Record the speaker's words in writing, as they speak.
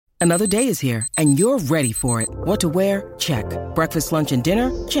Another day is here, and you're ready for it. What to wear? Check. Breakfast, lunch, and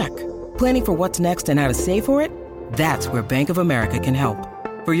dinner? Check. Planning for what's next and how to save for it? That's where Bank of America can help.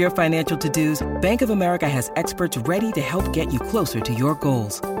 For your financial to-dos, Bank of America has experts ready to help get you closer to your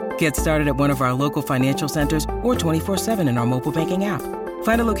goals. Get started at one of our local financial centers or 24/7 in our mobile banking app.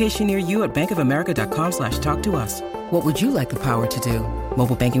 Find a location near you at bankofamerica.com/talktous. What would you like the power to do?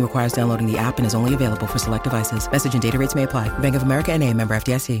 Mobile banking requires downloading the app and is only available for select devices. Message and data rates may apply. Bank of America N.A., member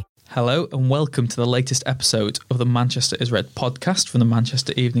FDIC. Hello and welcome to the latest episode of the Manchester is Red podcast from the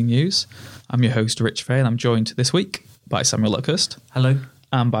Manchester Evening News. I'm your host, Rich Fay, and I'm joined this week by Samuel Luckhurst. Hello.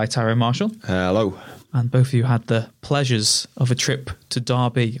 And by Tyrone Marshall. Hello. And both of you had the pleasures of a trip to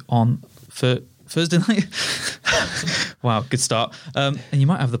Derby on Thursday night. Wow, good start. And you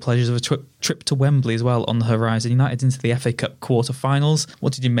might have the pleasures of a trip to Wembley as well on the horizon. United into the FA Cup quarter-finals.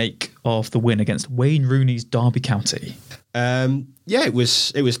 What did you make of the win against Wayne Rooney's Derby County? Yeah, it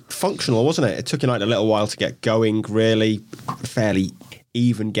was functional, wasn't it? It took United a little while to get going, really. Fairly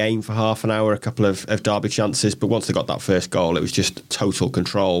even game for half an hour, a couple of Derby chances, but once they got that first goal, it was just total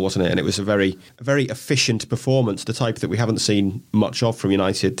control, wasn't it? And it was a very efficient performance, the type that we haven't seen much of from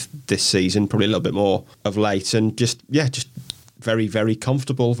United this season, probably a little bit more of late, and just very, very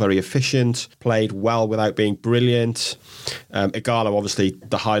comfortable, very efficient, played well without being brilliant. Ighalo, obviously,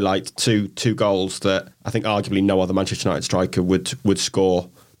 the highlight, two goals that I think arguably no other Manchester United striker would score,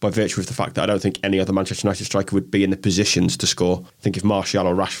 by virtue of the fact that I don't think any other Manchester United striker would be in the positions to score. I think if Martial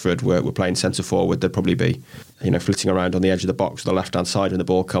or Rashford were playing centre forward, they'd probably be, flitting around on the edge of the box, the left-hand side when the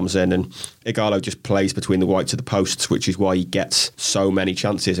ball comes in. And Ighalo just plays between the whites of the posts, which is why he gets so many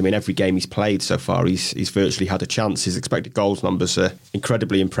chances. I mean, every game he's played so far, he's virtually had a chance. His expected goals numbers are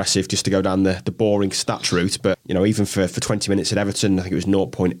incredibly impressive, just to go down the boring stats route. But, even for 20 minutes at Everton, I think it was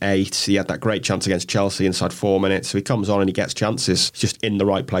 0.8. He had that great chance against Chelsea inside 4 minutes. So he comes on and he gets chances. He's just in the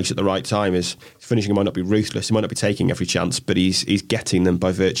right place at the right time. His finishing might not be ruthless, he might not be taking every chance, but he's getting them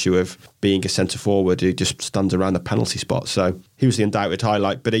by virtue of being a centre forward who just stands around the penalty spot. So he was the undoubted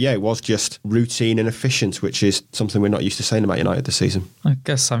highlight. But it was just routine and efficient, which is something we're not used to saying about United this season. I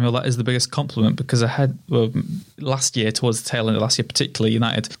guess, Samuel, that is the biggest compliment, because last year, towards the tail end of last year particularly,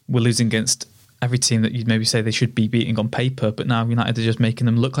 United were losing against every team that you'd maybe say they should be beating on paper, but now United are just making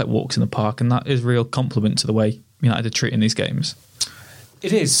them look like walks in the park, and that is a real compliment to the way United are treating these games.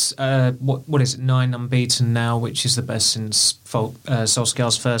 It is. What is it? 9 unbeaten now, which is the best since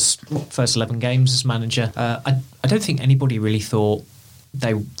Solskjaer's first 11 games as manager. I don't think anybody really thought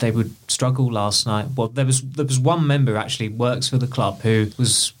they would struggle last night. Well, there was one member who actually works for the club who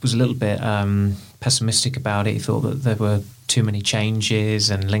was a little bit pessimistic about it. He thought that there were too many changes,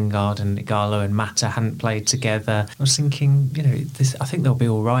 and Lingard and Ighalo and Mata hadn't played together. I was thinking, I think they'll be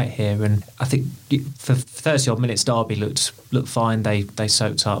all right here. And I think for 30 odd minutes, Derby looked fine. They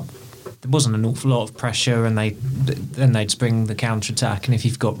soaked up. There wasn't an awful lot of pressure, and then they'd spring the counter attack. And if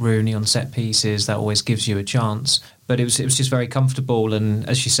you've got Rooney on set pieces, that always gives you a chance. But it was just very comfortable. And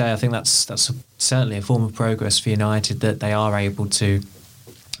as you say, I think that's certainly a form of progress for United, that they are able to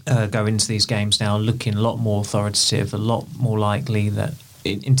go into these games now looking a lot more authoritative, a lot more likely that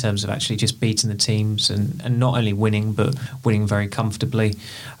in terms of actually just beating the teams and not only winning, but winning very comfortably.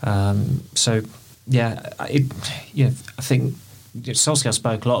 I think Solskjaer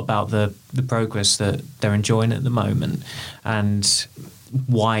spoke a lot about the progress that they're enjoying at the moment and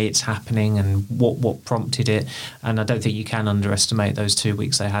why it's happening and what prompted it. And I don't think you can underestimate those 2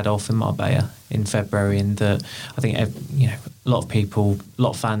 weeks they had off in Marbella in February, and that I think a lot of people, a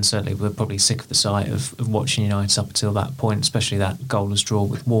lot of fans certainly, were probably sick of the sight of watching United up until that point, especially that goalless draw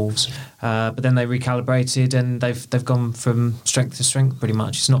with Wolves. But then they recalibrated, and they've gone from strength to strength pretty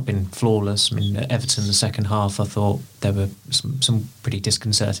much. It's not been flawless. I mean, at Everton the second half, I thought there were some pretty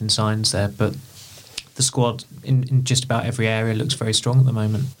disconcerting signs there, but the squad in just about every area looks very strong at the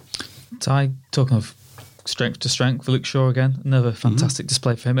moment. Ty, talking of strength to strength for Luke Shaw again, another fantastic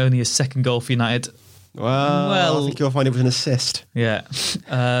display for him. Only his second goal for United. Well, I think you'll find it was an assist. Yeah.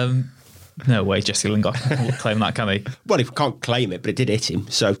 No way Jesse Lingard can't claim that, can he? Well, he can't claim it, but it did hit him.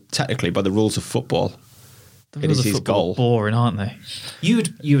 So technically, by the rules of football, it is his goal. Boring, aren't they? You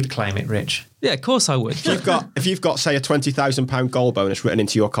would claim it, Rich. Yeah, of course I would. If you've got say a £20,000 goal bonus written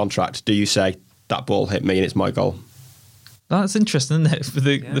into your contract, do you say that ball hit me and it's my goal? That's interesting, isn't it, for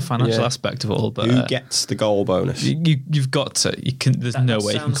the financial aspect of it all? But who gets the goal bonus? You've got to. You can. There's no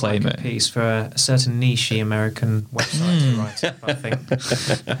way you can claim like a piece for a certain niche American website to write up, I think.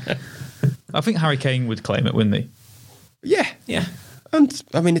 I think Harry Kane would claim it, wouldn't he? Yeah. And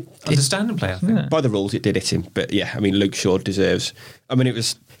I mean, understandably, I think. By the rules, it did hit him. But yeah, I mean, Luke Shaw deserves. I mean, it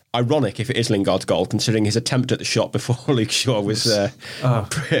was ironic if it is Lingard's goal, considering his attempt at the shot before Luke Shaw was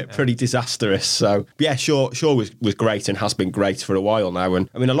pretty disastrous. So, yeah, Shaw was great and has been great for a while now. And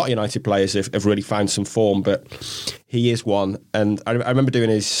I mean, a lot of United players have really found some form, but he is one. And I remember doing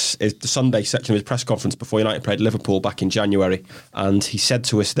the Sunday section of his press conference before United played Liverpool back in January, and he said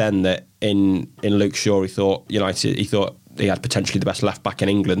to us then that in Luke Shaw, he thought he had potentially the best left back in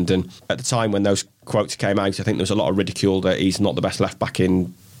England. And at the time when those quotes came out, I think there was a lot of ridicule that he's not the best left back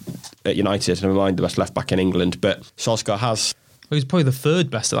at United, never mind the best left back in England. But Solskjaer has. Well, he's probably the third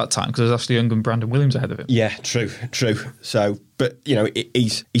best at that time because there was Ashley Young and Brandon Williams ahead of him. Yeah, true. So, but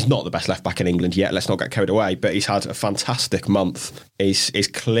he's not the best left back in England yet. Let's not get carried away. But he's had a fantastic month. Is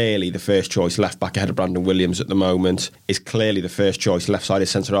clearly the first choice left back ahead of Brandon Williams at the moment. Is clearly the first choice left sided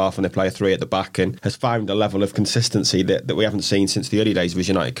centre half, and they play a three at the back, and has found a level of consistency that we haven't seen since the early days of his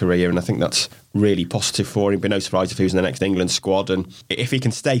United career. And I think that's really positive for him. Be no surprise if he was in the next England squad. And if he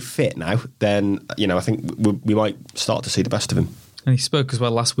can stay fit now, then I think we might start to see the best of him. And he spoke as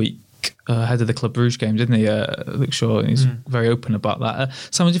well last week ahead of the Club Brugge game, didn't he, Luke Shaw? And he's very open about that.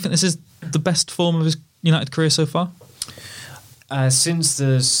 Simon, do you think this is the best form of his United career so far? Since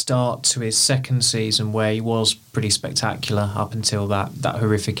the start to his second season, where he was pretty spectacular up until that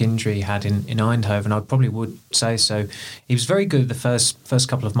horrific injury he had in Eindhoven, I probably would say so. He was very good the first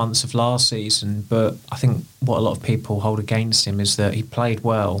couple of months of last season, but I think what a lot of people hold against him is that he played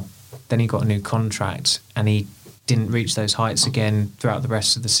well, then he got a new contract, and he didn't reach those heights again throughout the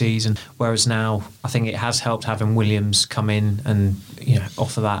rest of the season. Whereas now, I think it has helped having Williams come in and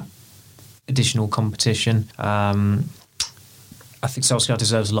offer that additional competition. I think Solskjaer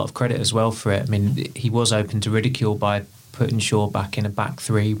deserves a lot of credit as well for it. I mean, he was open to ridicule by putting Shaw back in a back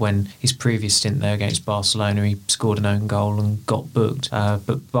three when his previous stint there against Barcelona, he scored an own goal and got booked.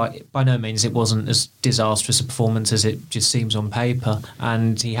 But by no means it wasn't as disastrous a performance as it just seems on paper.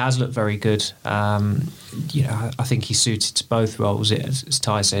 And he has looked very good. I think he's suited to both roles. As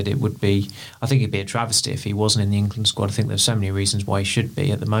Ty said, I think it'd be a travesty if he wasn't in the England squad. I think there's so many reasons why he should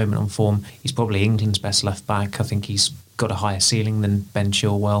be. At the moment on form, he's probably England's best left back. I think he's got a higher ceiling than Ben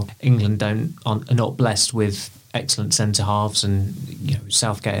Chilwell. England are not blessed with excellent centre halves, and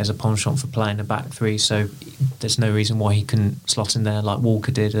Southgate has a penchant for playing a back three, so there's no reason why he couldn't slot in there like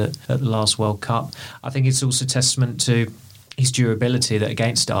Walker did at the last World Cup. I think it's also testament to his durability that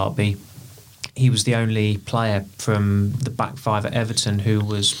against Derby he was the only player from the back five at Everton who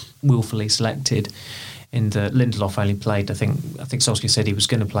was willfully selected. In the Lindelof only played, I think Solskjaer said he was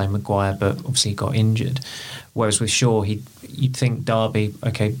going to play Maguire, but obviously he got injured. Whereas with Shaw, you'd think Derby,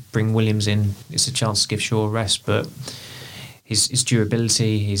 okay, bring Williams in, it's a chance to give Shaw a rest, but his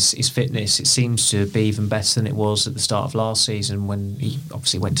durability, his fitness, it seems to be even better than it was at the start of last season when he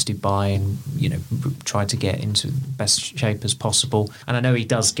obviously went to Dubai and tried to get into the best shape as possible. And I know he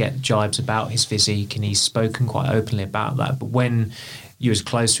does get jibes about his physique, and he's spoken quite openly about that. But when you're as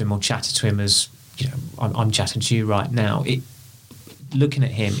close to him or chatted to him as I'm chatting to you right now, looking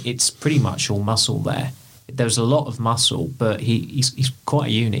at him, it's pretty much all muscle there. There's a lot of muscle, but he's quite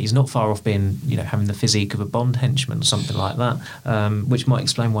a unit. He's not far off being, having the physique of a Bond henchman or something like that, which might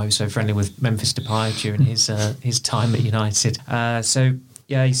explain why he was so friendly with Memphis Depay during his time at United. So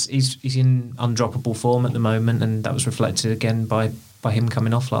yeah, he's in undroppable form at the moment, and that was reflected again by him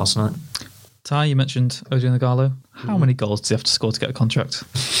coming off last night. Ty, you mentioned Odion Ighalo. How many goals does he have to score to get a contract?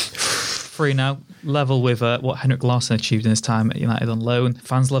 3 now, level with what Henrik Larsson achieved in his time at United on loan.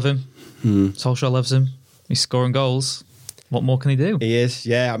 Fans love him. Solskjaer loves him. He's scoring goals. What more can he do? He is,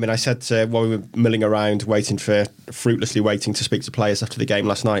 yeah. I mean, I said while we were milling around, fruitlessly waiting to speak to players after the game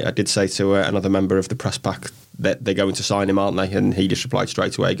last night, I did say to another member of the press pack that they're going to sign him, aren't they? And he just replied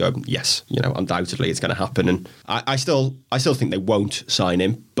straight away, going, yes, undoubtedly it's going to happen. And I still think they won't sign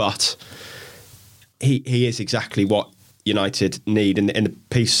him, but he is exactly what United need. In the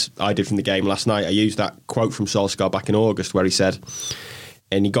piece I did from the game last night, I used that quote from Solskjaer back in August where he said,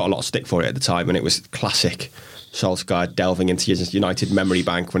 and he got a lot of stick for it at the time, and it was classic Solskjaer delving into his United memory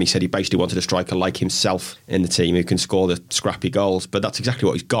bank when he said he basically wanted a striker like himself in the team who can score the scrappy goals. But that's exactly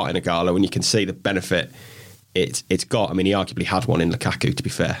what he's got in Ighalo, and you can see the benefit it's got. I mean, he arguably had one in Lukaku, to be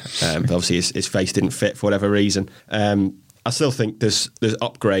fair, but obviously his face didn't fit for whatever reason. I still think there's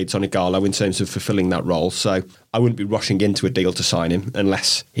upgrades on Ighalo in terms of fulfilling that role, so I wouldn't be rushing into a deal to sign him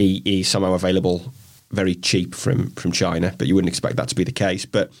unless he's somehow available very cheap from China, but you wouldn't expect that to be the case.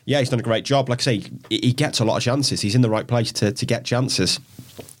 But yeah, he's done a great job. Like I say, he gets a lot of chances. He's in the right place to get chances.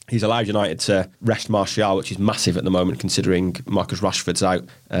 He's allowed United to rest Martial, which is massive at the moment considering Marcus Rashford's out.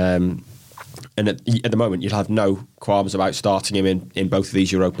 And at the moment, you'd have no qualms about starting him in both of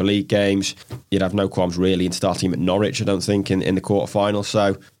these Europa League games. You'd have no qualms really in starting him at Norwich, I don't think, in the quarterfinals.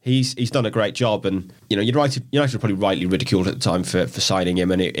 So he's done a great job. And, United were probably rightly ridiculed at the time for signing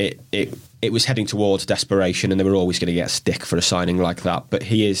him. And it was heading towards desperation, and they were always going to get a stick for a signing like that. But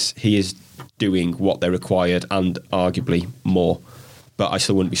he is doing what they required and arguably more. But I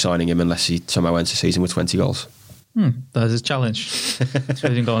still wouldn't be signing him unless he somehow ends the season with 20 goals. There's his challenge.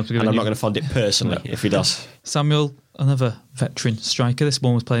 And I'm not going to fund it personally if he does. Samuel, another veteran striker. This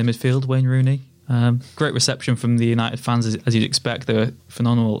one was playing midfield, Wayne Rooney. Great reception from the United fans, as you'd expect. They were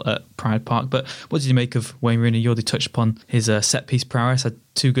phenomenal at Pride Park. But what did you make of Wayne Rooney? You already touched upon his set-piece prowess. Had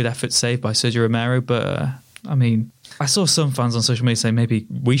 2 good efforts saved by Sergio Romero. But, I saw some fans on social media saying maybe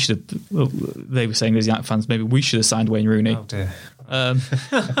we should have... Well, they were saying as United fans, maybe we should have signed Wayne Rooney. Oh, dear.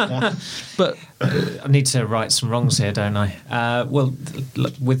 But I need to right some wrongs here, don't I? Well,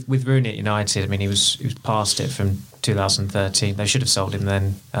 look, with Rooney at United, he was past it from 2013. They should have sold him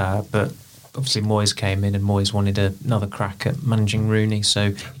then, but obviously Moyes came in and Moyes wanted another crack at managing Rooney,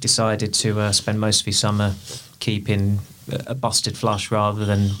 so he decided to spend most of his summer keeping a busted flush rather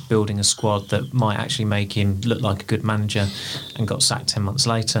than building a squad that might actually make him look like a good manager, and got sacked 10 months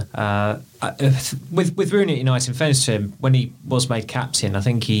later. With Rooney at United, in fairness to him, when he was made captain, I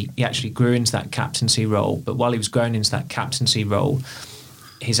think he actually grew into that captaincy role. But while he was growing into that captaincy role,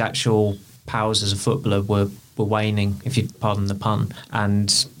 his actual powers as a footballer were waning, if you pardon the pun. And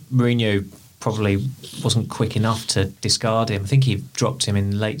Mourinho probably wasn't quick enough to discard him. I think he dropped him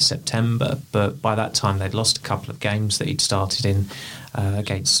in late September, but by that time they'd lost a couple of games that he'd started in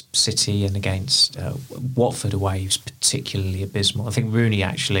against City and against Watford away. He was particularly abysmal. I think Rooney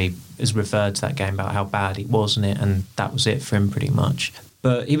actually has referred to that game about how bad it was, wasn't it? And that was it for him pretty much.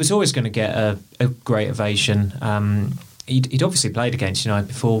 But he was always going to get a great ovation. He'd obviously played against United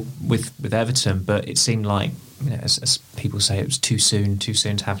before with Everton, but it seemed like, as people say, it was too soon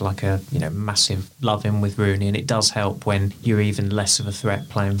to have like a massive love-in with Rooney. And it does help when you're even less of a threat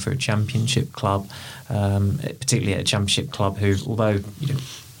playing for a Championship club, particularly at a Championship club who, although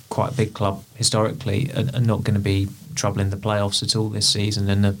quite a big club historically, are not going to be troubling the playoffs at all this season,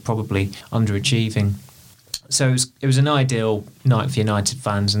 and are probably underachieving. So it was an ideal night for United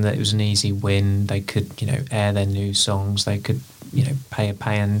fans, and that it was an easy win. They could, air their new songs. They could, pay a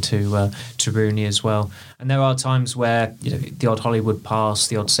pay-in to Rooney as well. And there are times where, the odd Hollywood pass,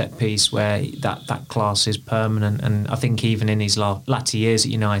 the odd set piece, where that class is permanent. And I think even in his latter years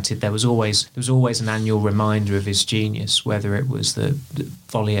at United, there was always an annual reminder of his genius. Whether it was the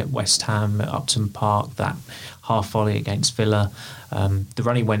volley at West Ham, at Upton Park, that half volley against Villa. The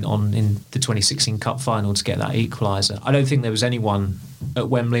run he went on in the 2016 Cup final to get that equaliser. I don't think there was anyone at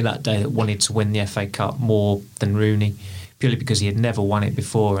Wembley that day that wanted to win the FA Cup more than Rooney, purely because he had never won it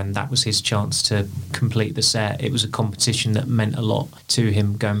before, and that was his chance to complete the set. It was a competition that meant a lot to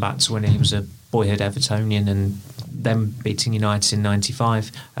him, going back to when he was a boyhood Evertonian and then beating United in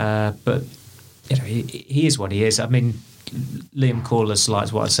 '95. But he is what he is. Liam Corliss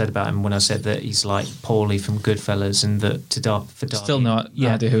liked what I said about him when I said that he's like Paulie from Goodfellas, and that for Derby, still no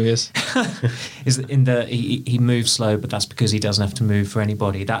idea who he is. Is in that he moves slow, but that's because he doesn't have to move for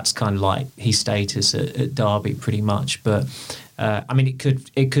anybody. That's kind of like his status at Derby, pretty much. But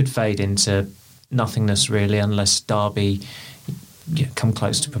it could fade into nothingness really, unless Derby come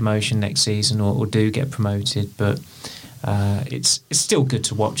close to promotion next season or do get promoted. But it's still good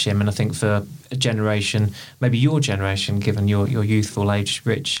to watch him, and I think for a generation, maybe your generation, given your youthful age,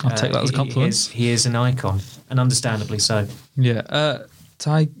 Rich, I'll take that as a compliment. He is an icon, and understandably so. Yeah.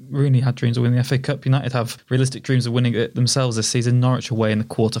 Ty, Rooney had dreams of winning the FA Cup. United have realistic dreams of winning it themselves this season. Norwich away in the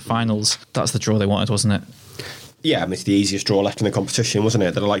quarterfinals. That's the draw they wanted, wasn't it? Yeah, it's the easiest draw left in the competition, wasn't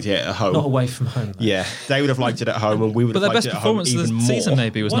it? They'd have liked it at home. Not away from home, though. Yeah, they would have liked it at home, and we would have liked it at home even more. But their best performance of the season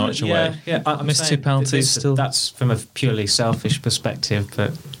maybe was Norwich away. Yeah, I missed 2 penalties still. That's from a purely selfish perspective,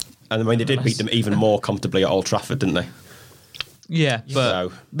 but... And they did beat them even more comfortably at Old Trafford, didn't they? Yeah,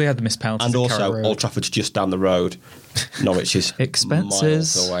 but they had the missed penalties. And also, Old Trafford's just down the road. Norwich is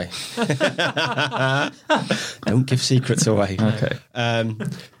expenses miles away. Don't give secrets away. Okay.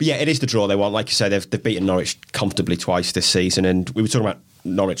 But yeah, it is the draw they want. Like you say, they've beaten Norwich comfortably twice this season, and we were talking about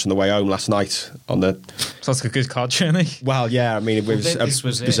Norwich on the way home last night on the... Sounds like a good car journey. Well, yeah, it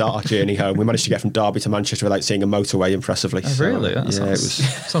was a bizarre journey home. We managed to get from Derby to Manchester without seeing a motorway impressively. Oh, really? It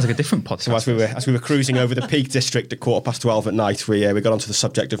sounds like a different podcast. So as we were cruising over the Peak District at 12:15 at night, we got onto the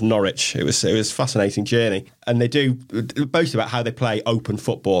subject of Norwich. It was a fascinating journey, and they do boast about how they play open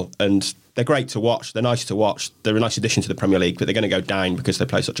football, and they're great to watch. They're nice to watch. They're a nice addition to the Premier League, but they're going to go down because they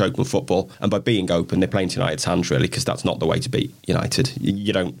play such open football. And by being open, they're playing to United's hands, really, because that's not the way to beat United.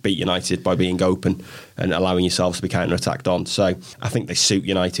 You don't beat United by being open and allowing yourselves to be counter-attacked on. So I think they suit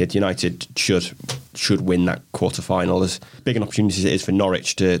United. United should win that quarter-final. As big an opportunity as it is for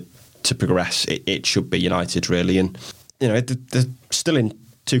Norwich to progress, it should be United, really. And, they're still in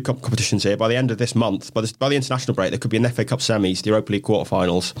 2 competitions here. By the end of this month, by the international break, there could be an FA Cup semis, the Europa League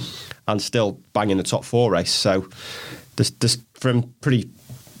quarterfinals, and still bang in the top 4 race. So there's from pretty,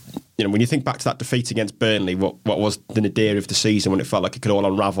 when you think back to that defeat against Burnley, what was the nadir of the season when it felt like it could all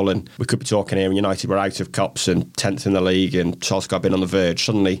unravel, and we could be talking here and United were out of cups and 10th in the league and Solskjaer been on the verge.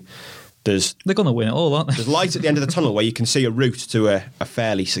 Suddenly they're going to win it all, aren't they? There's light at the end of the tunnel where you can see a route to a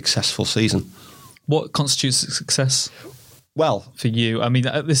fairly successful season. What constitutes success? Well, for you, I mean,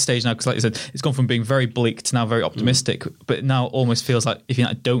 at this stage now, because like you said, it's gone from being very bleak to now very optimistic, but it now almost feels like if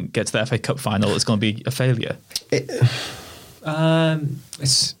United don't get to the FA Cup final, it's going to be a failure. It's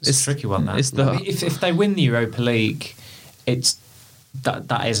a tricky one, that. If they win the Europa League,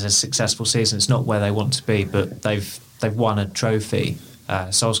 that is a successful season. It's not where they want to be, but they've won a trophy.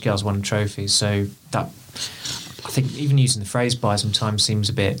 Solskjaer's won a trophy, so that, I think even using the phrase buy some time seems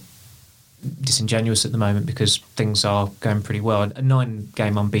a bit disingenuous at the moment because things are going pretty well. A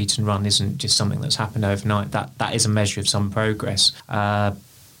 9-game unbeaten run isn't just something that's happened overnight. That is a measure of some progress.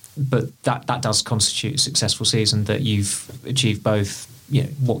 But that does constitute a successful season, that you've achieved both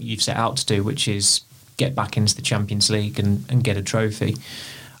what you've set out to do, which is get back into the Champions League and get a trophy.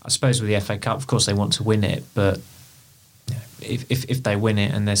 I suppose with the FA Cup, of course, they want to win it, but if they win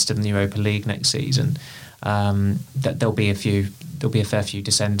it and they're still in the Europa League next season, that there'll be a fair few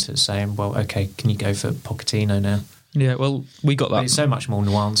dissenters saying, well, okay, can you go for Pochettino now? Yeah, well, we got that. But it's so much more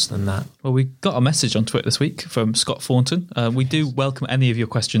nuanced than that. Well, we got a message on Twitter this week from Scott Thornton. We do welcome any of your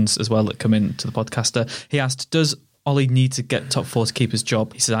questions as well that come in to the podcaster. He asked, does Ollie need to get top 4 to keep his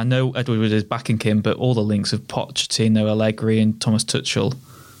job? He said, I know Ed Woodward is backing him, but all the links of Pochettino, Allegri and Thomas Tuchel.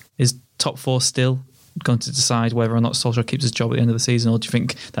 Is top 4 still going to decide whether or not Solskjaer keeps his job at the end of the season, or do you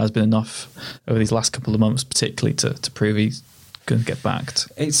think that has been enough over these last couple of months, particularly to prove he's going to get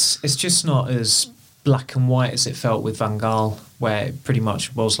backed? It's just not as black and white as it felt with Van Gaal, where it pretty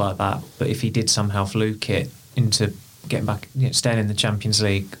much was like that. But if he did somehow fluke it into getting back, staying in the Champions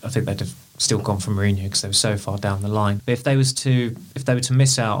League, I think they'd have still gone for Mourinho because they were so far down the line. But if they were to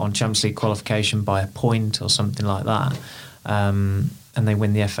miss out on Champions League qualification by a point or something like that, and they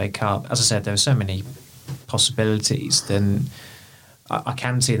win the FA Cup, as I said, there are so many possibilities, then I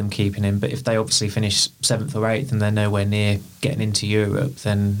can see them keeping him. But if they obviously finish 7th or 8th and they're nowhere near getting into Europe,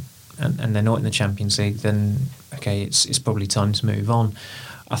 then and they're not in the Champions League, then okay, it's probably time to move on.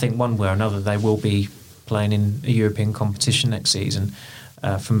 I think one way or another they will be playing in a European competition next season.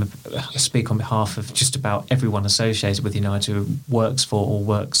 I speak on behalf of just about everyone associated with United who works for or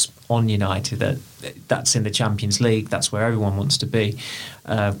works on United, that's in the Champions League. That's where everyone wants to be.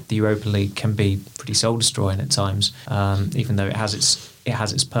 The Europa League can be pretty soul-destroying at times, even though it has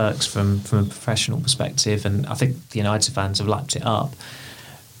its perks from a professional perspective, and I think the United fans have lapped it up.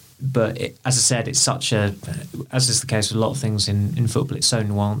 But as I said, it's as is the case with a lot of things in football, it's so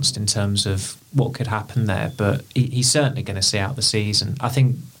nuanced in terms of what could happen there. But he's certainly going to see out the season. I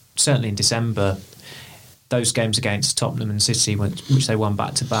think certainly in December, those games against Tottenham and City, which they won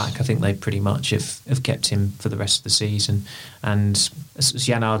back-to-back, I think they pretty much have kept him for the rest of the season. And as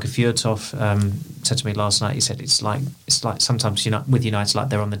Jan Arge Fjørtoft said to me last night, he said it's like sometimes with United, like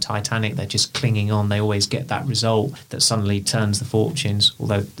they're on the Titanic, they're just clinging on. They always get that result that suddenly turns the fortunes,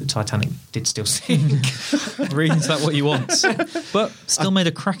 although the Titanic did still sink. Really, is that what you want? But still made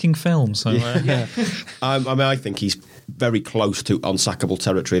a cracking film. So yeah. I think he's very close to unsackable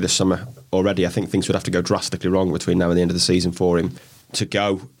territory this summer already. I think things would have to go drastically wrong between now and the end of the season for him to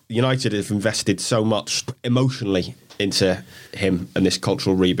go. United have invested so much emotionally into him and this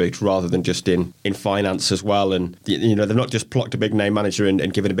cultural reboot rather than just in finance as well. And they've not just plucked a big name manager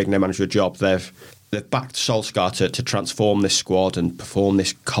and given a big name manager a job. They've backed Solskjaer to transform this squad and perform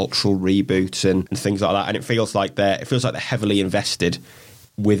this cultural reboot and things like that. And it feels like they're heavily invested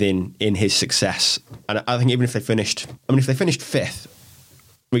in his success. And I think even if they finished 5th,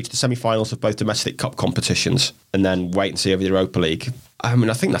 reach the semi-finals of both domestic cup competitions and then wait and see over the Europa League, I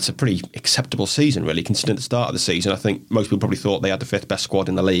think that's a pretty acceptable season, really, considering the start of the season. I think most people probably thought they had the 5th best squad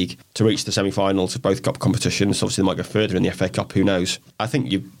in the league to reach the semi-finals of both cup competitions. Obviously, they might go further in the FA Cup. Who knows? I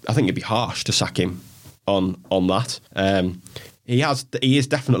think you'd be harsh to sack him on that. He is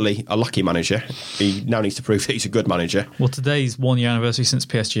definitely a lucky manager. He now needs to prove that he's a good manager. Well, today's 1 year anniversary since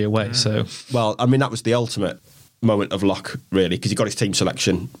PSG away. So, well, that was the ultimate moment of luck, really, because he got his team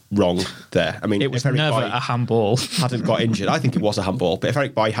selection wrong there. I mean, It was if Eric never Bailly a handball. hadn't got injured, I think it was a handball, but if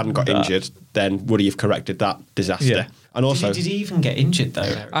Eric Bailly hadn't got injured, then would he have corrected that disaster? Yeah. And also, Did he even get injured though?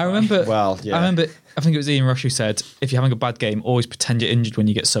 Eric I remember. Well, yeah. I remember. I think it was Ian Rush who said, "If you're having a bad game, always pretend you're injured when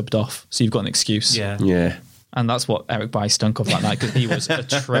you get subbed off, so you've got an excuse." Yeah. yeah, And that's what Eric Bailly stunk of that night because he was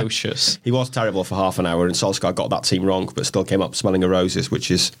atrocious. he was terrible for half an hour, and Solskjaer got that team wrong, but still came up smelling of roses,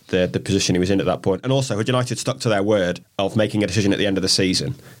 which is the position he was in at that point. And also, had United stuck to their word of making a decision at the end of the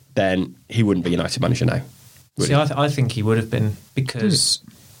season, then he wouldn't be United manager now. would See, he? I think he would have been because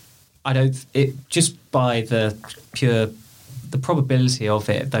I don't. It just by the probability of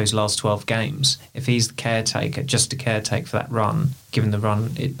it, those last 12 games, if he's the caretaker, just to caretake for that run, given the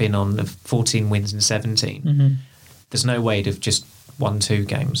run it'd been on of 14 wins in 17, there's no way to have just won 2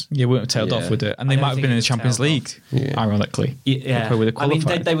 games. Yeah, we wouldn't have tailed Yeah. off with it. And I they don't might have think been in it the was Champions tailed League, off. ironically. Yeah, They would have I mean,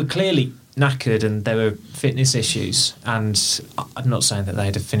 qualified. they were clearly knackered and there were fitness issues. And I'm not saying that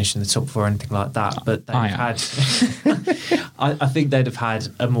they'd have finished in the top 4 or anything like that, but they'd I have had. I think they'd have had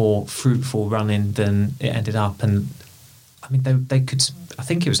a more fruitful run-in than it ended up. And I mean, they could. I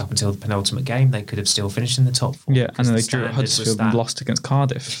think it was up until the penultimate game they could have still finished in the top 4. Yeah, and because then the they drew at standard was Huddersfield and that. lost against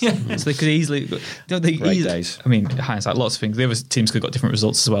Cardiff. Yeah. So they could easily... They Great easily days. I mean, hindsight, lots of things. The other teams could have got different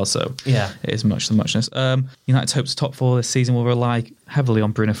results as well, so Yeah. it is much the muchness. United's hopes top 4 this season will rely heavily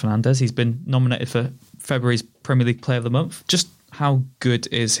on Bruno Fernandes. He's been nominated for February's Premier League Player of the Month. Just how good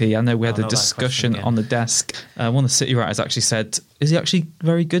is he? I know we had I the know that discussion question, yeah. on the desk. One of the City writers actually said, is he actually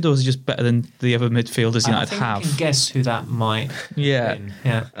very good or is he just better than the other midfielders I United think I have? can guess who that might. Yeah. have been.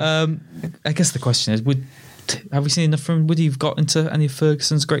 Yeah. I guess the question is, have we seen enough from... Would he have got into any of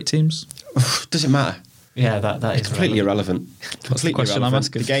Ferguson's great teams? Does it matter? Yeah, that is Completely irrelevant. Completely question I'm irrelevant.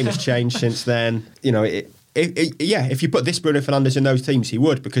 asking. The game has changed since then. You know, if you put this Bruno Fernandes in those teams, he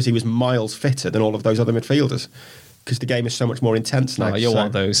would, because he was miles fitter than all of those other midfielders. Because the game is so much more intense now. Oh, you're so- one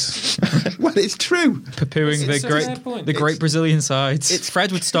of those. Well, it's true. Poo-pooing It's a fair point. the great Brazilian sides.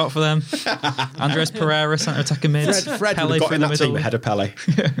 Fred would start for them. Andres Pereira, centre attacking mid. Fred Pele would have got through in the that team middle. ahead of Pele.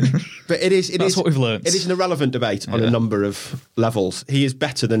 But it is That's what we've learnt. It is an irrelevant debate on Yeah. a number of levels. He is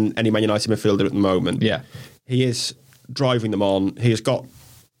better than any Man United midfielder at the moment. Yeah. He is driving them on. He has got,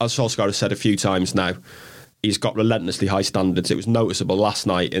 as Solskjaer has said a few times now, he's got relentlessly high standards. It was noticeable last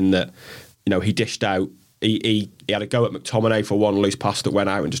night in that, he dished out. He had a go at McTominay for one loose pass that went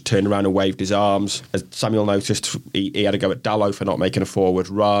out and just turned around and waved his arms. As Samuel noticed, he had a go at Dalot for not making a forward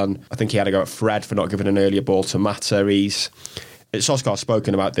run. I think he had a go at Fred for not giving an earlier ball to Mata. Solskjaer's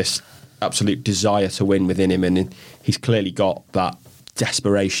spoken about this absolute desire to win within him, and he's clearly got that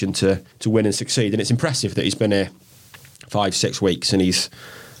desperation to win and succeed. And it's impressive that he's been here 5-6 weeks and he's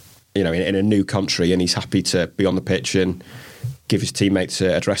in a new country and he's happy to be on the pitch and give his teammates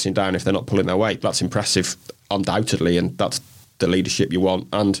a dressing down if they're not pulling their weight. That's impressive, undoubtedly, and that's the leadership you want.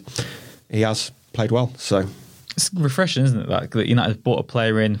 And he has played well. So It's refreshing, isn't it, that United brought a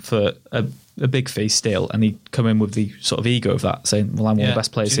player in for a big fee still, and he'd come in with the sort of ego of that, saying, well, I'm one of the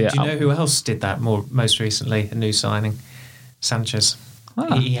best players do here. you know who else did that most recently? A new signing, Sanchez.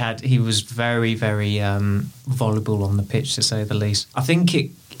 Ah. He was very, very voluble on the pitch, to say the least. I think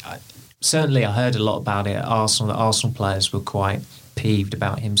certainly I heard a lot about it at Arsenal. The Arsenal players were quite peeved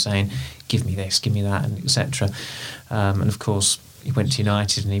about him saying, give me this, give me that, and etc. And of course, he went to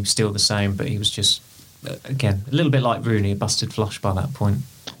United and he was still the same, but he was just, again, a little bit like Rooney, a busted flush by that point.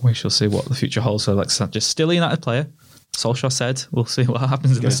 We shall see what the future holds. So, like Sanchez, still a United player. Solskjaer said, we'll see what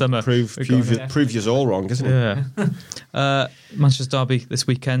happens in the summer. prove you all wrong, isn't it? Yeah. Manchester Derby this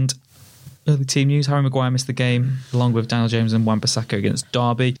weekend. Early team news: Harry Maguire missed the game along with Daniel James and Wan-Bissaka against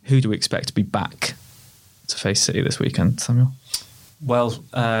Derby. Who do we expect to be back to face City this weekend, Samuel? Well,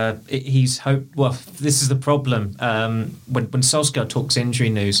 he's hoped. Well, this is the problem. When Solskjaer talks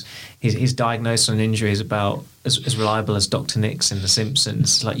injury news, his diagnosis on injury is about as reliable as Dr. Nick's in The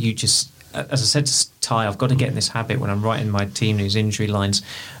Simpsons. Like, you just, as I said to Ty, I've got to get in this habit when I'm writing my team news injury lines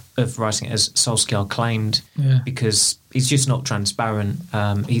of writing it as Solskjaer claimed, because he's just not transparent.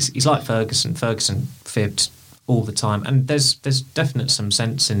 He's like Ferguson. Ferguson fibbed all the time, and there's definite some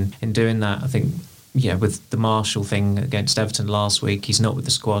sense in doing that. I think. Yeah, with the Marshall thing against Everton last week, he's not with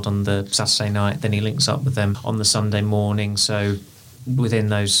the squad on the Saturday night, then he links up with them on the Sunday morning. So within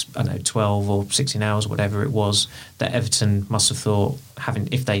those, 12 or 16 hours, whatever it was, that Everton must have thought,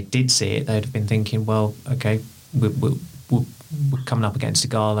 if they did see it, they'd have been thinking, well, okay, we're coming up against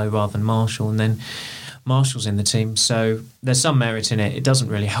Igalo rather than Marshall. And then Marshall's in the team, so there's some merit in it. It doesn't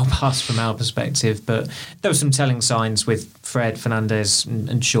really help us from our perspective, but there were some telling signs with Fred, Fernandes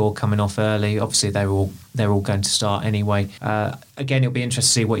and Shaw coming off early. Obviously, they're all going to start anyway. Again, it'll be interesting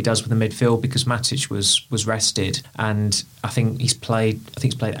to see what he does with the midfield, because Matic was rested, and I think he's played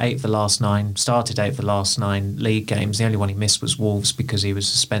 8 of the last 9, started 8 of the last 9 league games. The only one he missed was Wolves because he was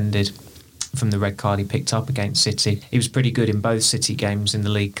suspended from the red card he picked up against City. He was pretty good in both City games in the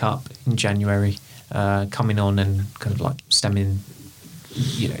League Cup in January, coming on and kind of like stemming.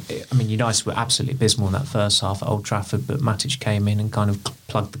 United were absolutely abysmal in that first half at Old Trafford, but Matic came in and kind of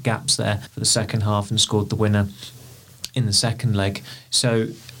plugged the gaps there for the second half and scored the winner in the second leg. So,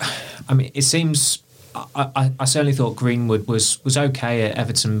 it seems. I certainly thought Greenwood was okay at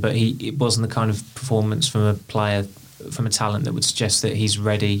Everton, but it wasn't the kind of performance from a player, from a talent that would suggest that he's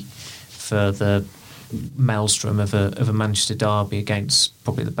ready for the maelstrom of a Manchester derby against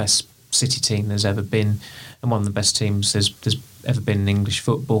probably the best City team there's ever been, and one of the best teams there's ever been in English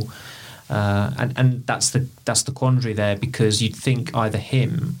football. And that's the quandary there, because you'd think either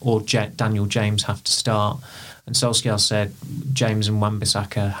him or Daniel James have to start. And Solskjaer said James and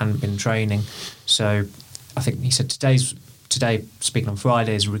Wan-Bissaka hadn't been training, so I think he said today, speaking on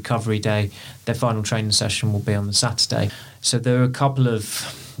Friday, is a recovery day. Their final training session will be on the Saturday. So there were a couple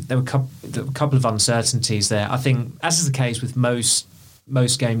of uncertainties there. I think, as is the case with most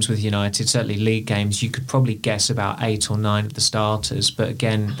games with United, certainly league games, you could probably guess about 8 or 9 of the starters. But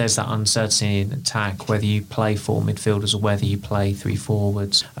again, there's that uncertainty in attack, whether you play 4 midfielders or whether you play 3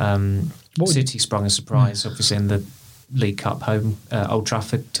 forwards. City sprung a surprise, obviously, in the League Cup home Old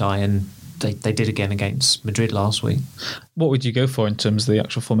Trafford tie, and they did again against Madrid last week. What would you go for in terms of the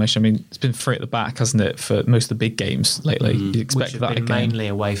actual formation? It's been 3 at the back, hasn't it, for most of the big games lately? You'd expect which have that been again. mainly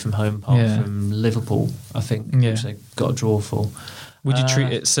away from home, apart from Liverpool, I think, which they got a draw for. Would you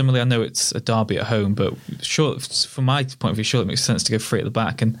treat it similarly? I know it's a derby at home, but sure, from my point of view, sure it makes sense to go 3 at the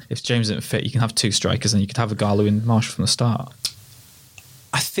back. And if James isn't fit, you can have 2 strikers, and you could have Ighalo and Marshall from the start.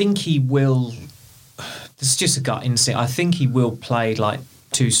 I think he will. This is just a gut instinct. I think he will play like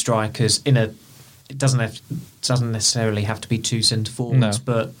 2 strikers in a. It doesn't necessarily have to be 2 centre forwards,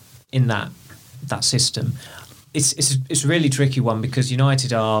 but in that system, it's a really tricky one, because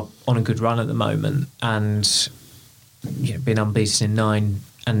United are on a good run at the moment and been unbeaten in 9.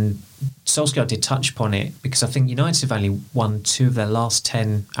 And Solskjaer did touch upon it, because I think United have only won 2 of their last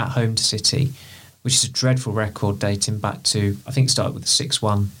 10 at home to City, which is a dreadful record dating back to, I think it started with the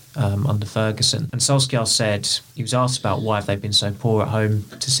 6-1 under Ferguson. And Solskjaer said, he was asked about why have they been so poor at home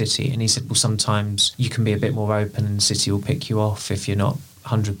to City, and he said, well, sometimes you can be a bit more open and City will pick you off if you're not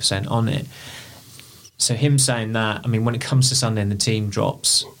 100% on it. So him saying that, when it comes to Sunday and the team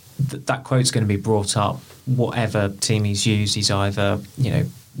drops, that quote's going to be brought up. Whatever team he's used, he's either,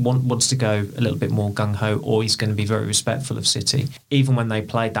 wants to go a little bit more gung-ho, or he's going to be very respectful of City. Even when they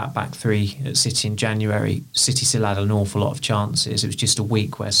played that back 3 at City in January, City still had an awful lot of chances. It was just a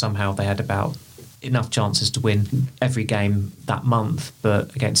week where somehow they had about enough chances to win every game that month,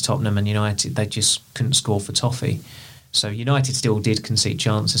 but against Tottenham and United, they just couldn't score for toffee. So United still did concede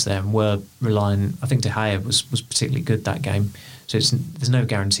chances there and were relying. I think De Gea was particularly good that game. So there's no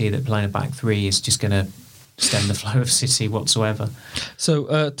guarantee that playing a back 3 is just going to stem the flow of City whatsoever.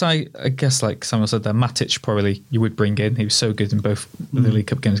 So, I guess, like Samuel said there, Matic probably you would bring in. He was so good in both the League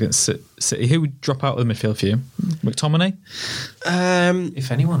Cup games against City. Who would drop out of the midfield for you? McTominay?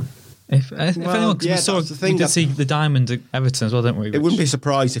 If anyone. If anyone, because we did see the diamond at Everton as well, didn't we? It wouldn't be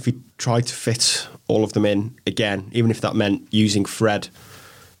surprised if he tried to fit all of them in again, even if that meant using Fred,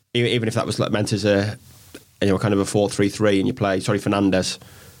 even if that was meant as a kind of a 4-3-3, and you play Fernandes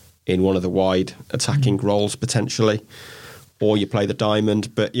in one of the wide attacking roles potentially, or you play the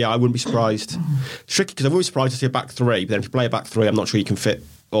diamond. But yeah, I wouldn't be surprised. It's tricky, because I wouldn't be surprised to see a back 3, but then if you play a back 3, I'm not sure you can fit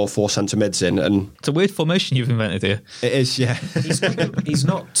all 4 centre mids in. And it's a weird formation you've invented here. It is, yeah. He's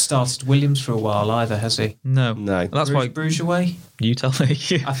not started Williams for a while either, has he? No. Well, that's why Bruges away. You tell me.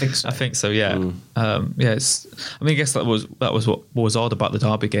 I think so. I think so. Yeah. I guess that was what was odd about the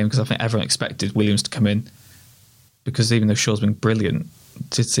derby game, because I think everyone expected Williams to come in, because even though Shaw's been brilliant, it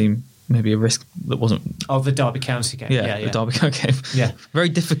did seem maybe a risk that wasn't. Oh, the Derby County game. Yeah, the Derby County game. Yeah. Very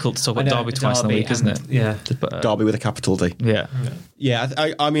difficult to talk about Derby twice in a week, isn't it? Yeah. Derby with a capital D. Yeah.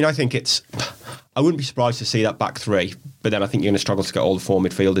 I think it's. I wouldn't be surprised to see that back 3, but then I think you're going to struggle to get all the 4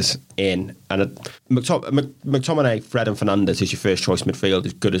 midfielders in. And McTominay, Fred, and Fernandes is your first choice midfield,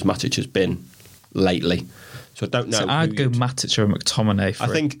 as good as Matic has been lately. So I don't know. So I'd go Matic or McTominay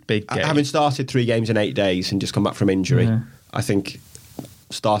for a big game. Having started 3 games in 8 days and just come back from injury, I think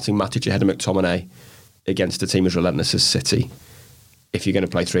starting Matic ahead of McTominay against a team as relentless as City if you're going to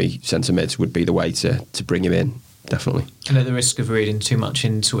play 3 centre mids, would be the way to bring him in, definitely. And at the risk of reading too much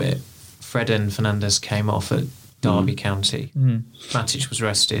into it, Fred and Fernandez came off at Derby County. Matic was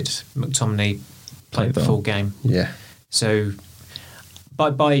rested. McTominay played the full game. Yeah. So by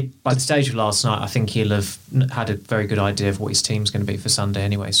the stage of last night, I think he'll have had a very good idea of what his team's going to be for Sunday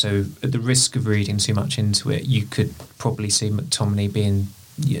anyway. So at the risk of reading too much into it, you could probably see McTominay being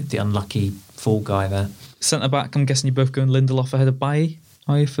the unlucky fall guy there. Centre back, I'm guessing you're both going Lindelof ahead of Bailly,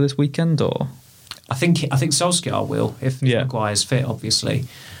 are you, for this weekend? Or I think Solskjaer will, if Maguire's fit, obviously.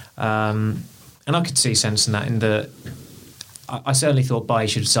 And I could see sense in that. In that, I certainly thought Bailly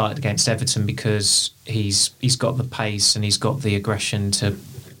should have started against Everton because he's got the pace and he's got the aggression to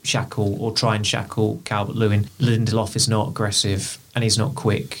shackle or try and shackle Calvert-Lewin. Lindelof is not aggressive and he's not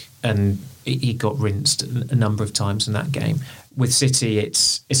quick, and he got rinsed a number of times in that game. With City,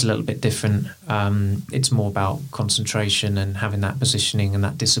 it's a little bit different. It's more about concentration and having that positioning and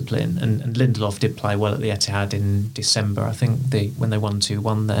that discipline. And Lindelof did play well at the Etihad in December. I think when they won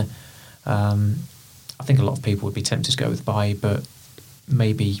 2-1 there. I think a lot of people would be tempted to go with Bailly, but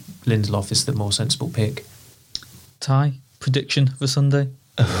maybe Lindelof is the more sensible pick. Ty, prediction for Sunday?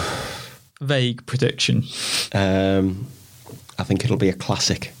 Vague prediction. I think it'll be a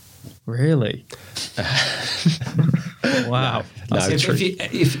classic. Really? Wow. No,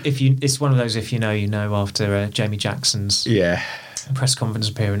 if you, it's one of those if you know, you know. After Jamie Jackson's press conference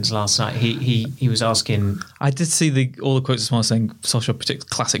appearance last night, he was asking. I did see all the quotes this morning saying Solskjaer predicts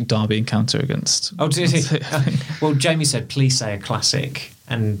classic Derby encounter against. Oh, did he? Well, Jamie said, "Please say a classic,"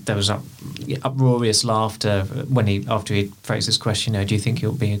 and there was uproarious laughter after he phrased this question. Do you think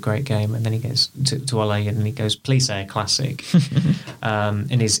it'll be a great game? And then he goes to Ole and he goes, "Please say a classic,"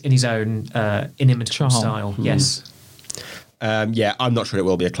 in his own inimitable style. Yes. I'm not sure it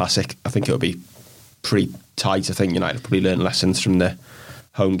will be a classic. I think it'll be pretty tight. I think United have probably learned lessons from the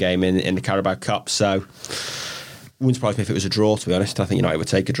home game in the Carabao Cup, so wouldn't surprise me if it was a draw, to be honest. I think United would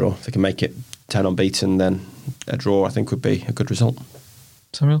take a draw. If they can make it 10 unbeaten, then a draw I think would be a good result.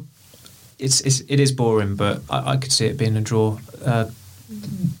 Samuel? It is boring, but I could see it being a draw.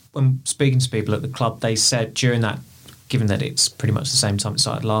 When speaking to people at the club, they said during that, given that it's pretty much the same time it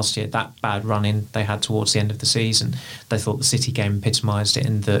started last year, that bad run-in they had towards the end of the season, they thought the City game epitomised it.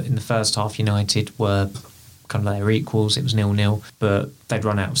 In the first half, United were kind of their equals. It was 0-0, but they'd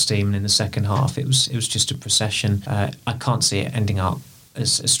run out of steam, and in the second half, it was just a procession. I can't see it ending up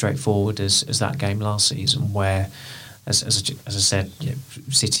as straightforward as that game last season, where, as I said,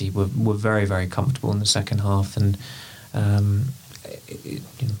 City were very, very comfortable in the second half, and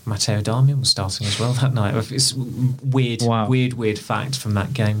Matteo Darmian was starting as well that night. It's weird fact from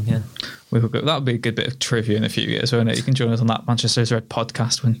that game. Yeah, that would be a good bit of trivia in a few years, won't it? You can join us on that Manchester Red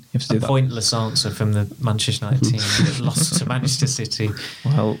podcast when you have to do that. Pointless answer from the Manchester United team that lost to Manchester City.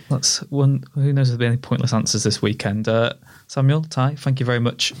 Well, that's one. Who knows if there'll be any pointless answers this weekend? Samuel, Ty, thank you very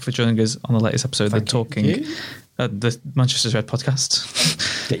much for joining us on the latest episode of Talking. The Manchester Red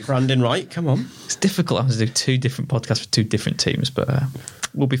podcast. Get your branding right, come on. It's difficult having to do 2 different podcasts for 2 different teams, but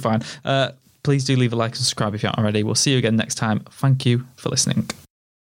we'll be fine. Please do leave a like and subscribe if you aren't already. We'll see you again next time. Thank you for listening.